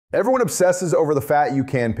Everyone obsesses over the fat you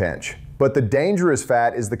can pinch, but the dangerous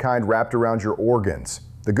fat is the kind wrapped around your organs.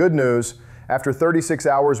 The good news, after 36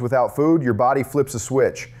 hours without food, your body flips a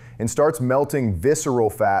switch and starts melting visceral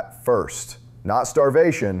fat first. Not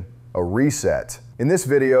starvation, a reset. In this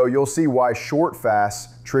video, you'll see why short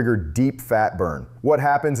fasts trigger deep fat burn, what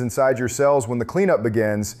happens inside your cells when the cleanup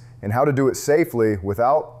begins, and how to do it safely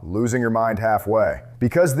without losing your mind halfway.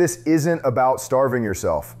 Because this isn't about starving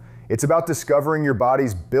yourself. It's about discovering your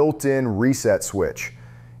body's built-in reset switch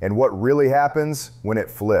and what really happens when it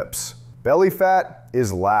flips. Belly fat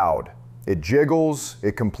is loud. It jiggles,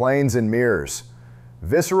 it complains and mirrors.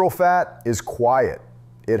 Visceral fat is quiet.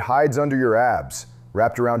 It hides under your abs,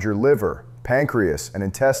 wrapped around your liver, pancreas, and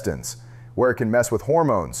intestines, where it can mess with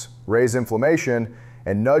hormones, raise inflammation,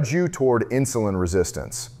 and nudge you toward insulin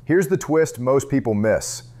resistance. Here's the twist most people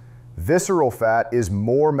miss. Visceral fat is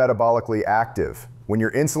more metabolically active. When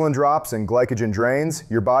your insulin drops and glycogen drains,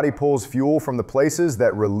 your body pulls fuel from the places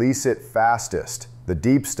that release it fastest, the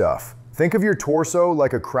deep stuff. Think of your torso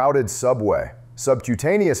like a crowded subway.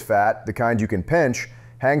 Subcutaneous fat, the kind you can pinch,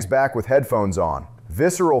 hangs back with headphones on.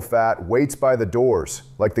 Visceral fat waits by the doors,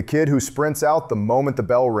 like the kid who sprints out the moment the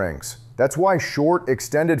bell rings. That's why short,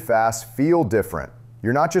 extended fasts feel different.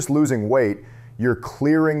 You're not just losing weight, you're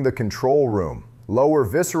clearing the control room. Lower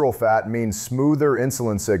visceral fat means smoother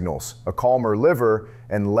insulin signals, a calmer liver,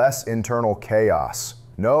 and less internal chaos.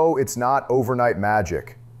 No, it's not overnight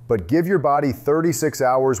magic. But give your body 36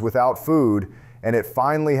 hours without food, and it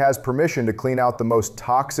finally has permission to clean out the most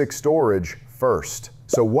toxic storage first.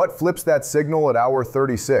 So what flips that signal at hour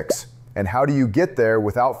 36? And how do you get there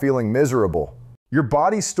without feeling miserable? Your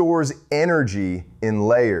body stores energy in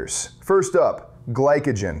layers. First up,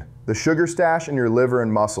 glycogen, the sugar stash in your liver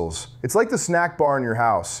and muscles. It's like the snack bar in your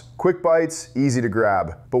house. Quick bites, easy to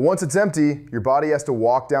grab. But once it's empty, your body has to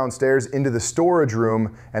walk downstairs into the storage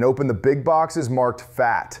room and open the big boxes marked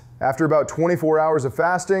fat. After about 24 hours of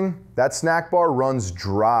fasting, that snack bar runs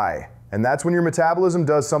dry. And that's when your metabolism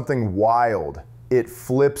does something wild. It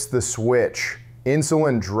flips the switch.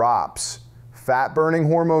 Insulin drops. Fat-burning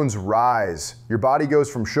hormones rise. Your body goes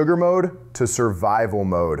from sugar mode to survival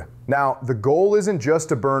mode. Now, the goal isn't just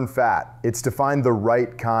to burn fat, it's to find the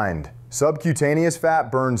right kind. Subcutaneous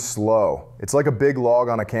fat burns slow. It's like a big log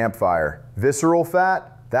on a campfire. Visceral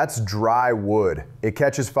fat, that's dry wood. It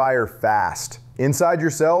catches fire fast. Inside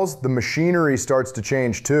your cells, the machinery starts to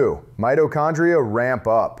change too. Mitochondria ramp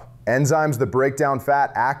up. Enzymes that break down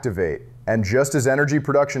fat activate. And just as energy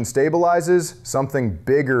production stabilizes, something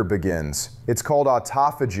bigger begins. It's called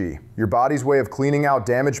autophagy, your body's way of cleaning out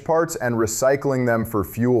damaged parts and recycling them for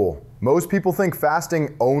fuel. Most people think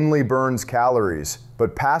fasting only burns calories,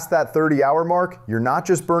 but past that 30-hour mark, you're not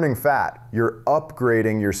just burning fat, you're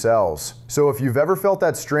upgrading your cells. So if you've ever felt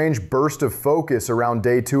that strange burst of focus around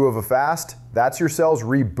day 2 of a fast, that's your cells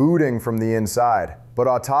rebooting from the inside. But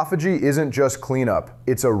autophagy isn't just cleanup.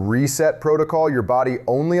 It's a reset protocol your body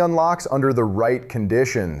only unlocks under the right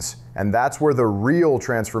conditions. And that's where the real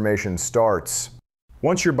transformation starts.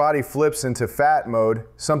 Once your body flips into fat mode,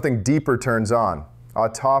 something deeper turns on.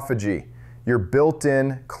 Autophagy, your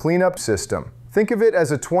built-in cleanup system. Think of it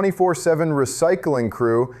as a 24/7 recycling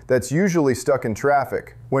crew that's usually stuck in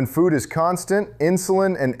traffic. When food is constant,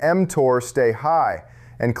 insulin and mTOR stay high,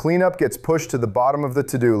 and cleanup gets pushed to the bottom of the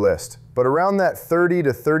to-do list. But around that 30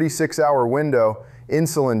 to 36 hour window,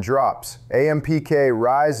 insulin drops, AMPK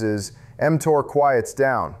rises, mTOR quiets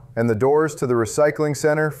down, and the doors to the recycling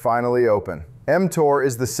center finally open. mTOR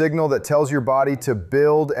is the signal that tells your body to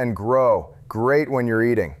build and grow. Great when you're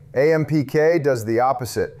eating. AMPK does the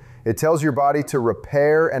opposite. It tells your body to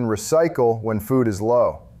repair and recycle when food is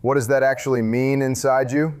low. What does that actually mean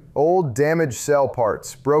inside you? Old damaged cell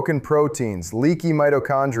parts, broken proteins, leaky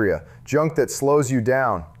mitochondria, junk that slows you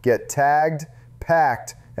down, get tagged,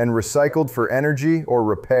 packed, and recycled for energy or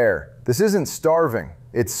repair. This isn't starving,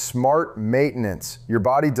 it's smart maintenance. Your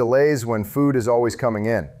body delays when food is always coming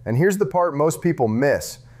in. And here's the part most people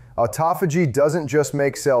miss. Autophagy doesn't just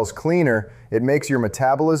make cells cleaner, it makes your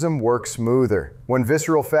metabolism work smoother. When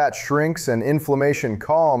visceral fat shrinks and inflammation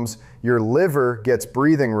calms, your liver gets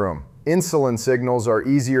breathing room. Insulin signals are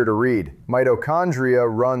easier to read. Mitochondria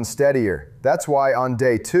run steadier. That's why on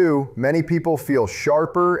day 2, many people feel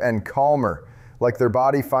sharper and calmer, like their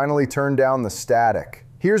body finally turned down the static.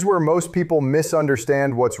 Here's where most people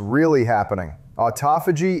misunderstand what's really happening.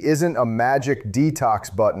 Autophagy isn't a magic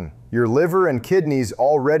detox button. Your liver and kidneys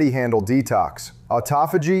already handle detox.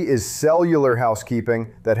 Autophagy is cellular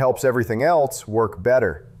housekeeping that helps everything else work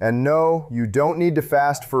better. And no, you don't need to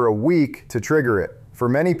fast for a week to trigger it. For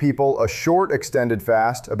many people, a short extended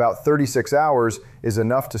fast, about 36 hours, is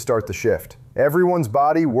enough to start the shift. Everyone's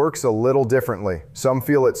body works a little differently. Some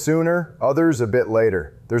feel it sooner, others a bit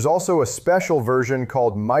later. There's also a special version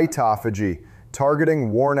called mitophagy,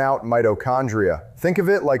 targeting worn-out mitochondria. Think of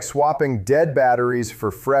it like swapping dead batteries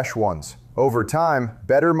for fresh ones. Over time,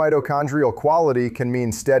 better mitochondrial quality can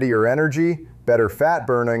mean steadier energy, better fat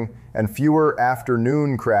burning, and fewer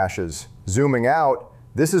afternoon crashes. Zooming out,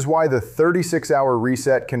 this is why the 36-hour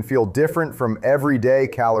reset can feel different from everyday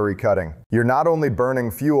calorie cutting. You're not only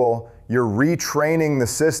burning fuel, you're retraining the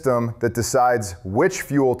system that decides which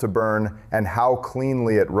fuel to burn and how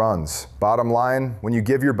cleanly it runs. Bottom line, when you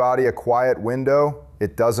give your body a quiet window,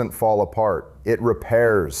 it doesn't fall apart. It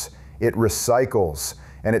repairs, it recycles,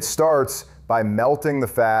 and it starts by melting the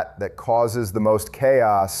fat that causes the most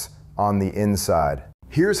chaos on the inside.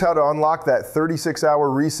 Here's how to unlock that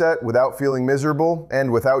 36-hour reset without feeling miserable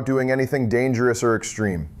and without doing anything dangerous or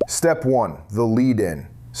extreme. Step 1, the lead-in.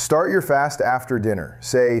 Start your fast after dinner,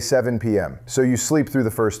 say 7 p.m., so you sleep through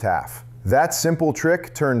the first half. That simple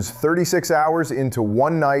trick turns 36 hours into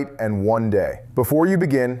one night and one day. Before you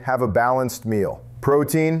begin, have a balanced meal.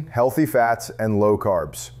 Protein, healthy fats, and low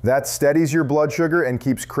carbs. That steadies your blood sugar and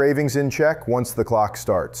keeps cravings in check once the clock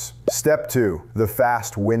starts. Step 2, the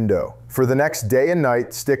fast window. For the next day and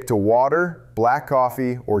night, stick to water, black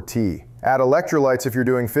coffee, or tea. Add electrolytes if you're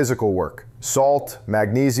doing physical work. Salt,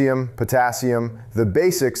 magnesium, potassium, the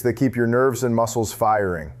basics that keep your nerves and muscles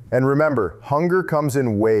firing. And remember, hunger comes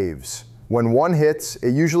in waves. When one hits,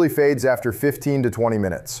 it usually fades after 15 to 20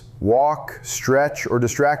 minutes. Walk, stretch, or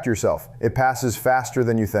distract yourself. It passes faster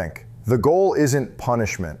than you think. The goal isn't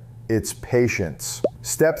punishment, it's patience.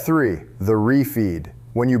 Step 3, the refeed.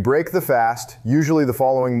 When you break the fast, usually the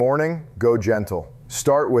following morning, go gentle.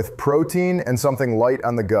 Start with protein and something light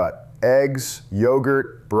on the gut. Eggs,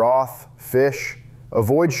 yogurt, broth, fish.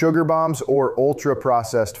 Avoid sugar bombs or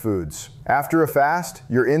ultra-processed foods. After a fast,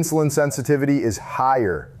 your insulin sensitivity is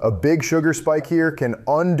higher. A big sugar spike here can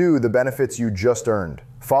undo the benefits you just earned.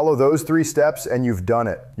 Follow those 3 steps and you've done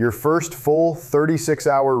it. Your first full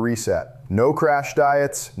 36-hour reset. No crash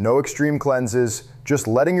diets, no extreme cleanses, just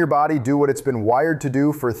letting your body do what it's been wired to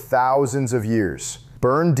do for thousands of years.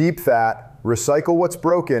 Burn deep fat, recycle what's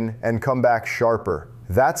broken, and come back sharper.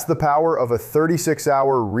 That's the power of a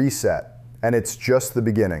 36-hour reset, and it's just the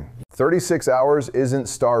beginning. 36 hours isn't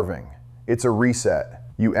starving, it's a reset.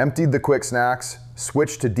 You emptied the quick snacks,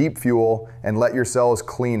 switched to deep fuel, and let your cells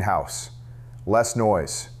clean house. Less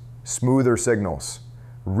noise, smoother signals,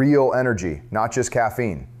 real energy, not just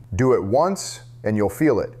caffeine. Do it once, and you'll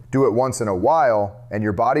feel it. Do it once in a while, and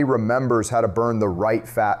your body remembers how to burn the right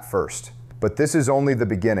fat first. But this is only the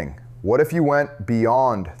beginning. What if you went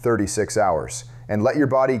beyond 36 hours? And let your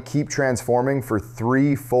body keep transforming for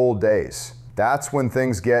 3 full days. That's when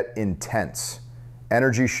things get intense.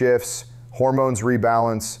 Energy shifts, hormones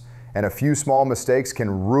rebalance, and a few small mistakes can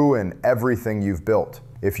ruin everything you've built.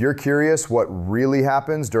 If you're curious what really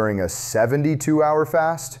happens during a 72-hour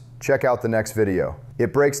fast, check out the next video.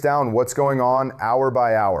 It breaks down what's going on hour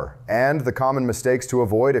by hour and the common mistakes to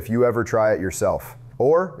avoid if you ever try it yourself.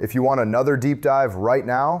 Or if you want another deep dive right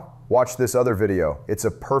now, watch this other video. It's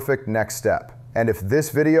a perfect next step. And if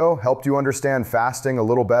this video helped you understand fasting a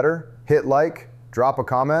little better, hit like, drop a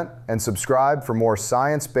comment, and subscribe for more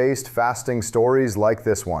science-based fasting stories like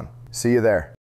this one. See you there.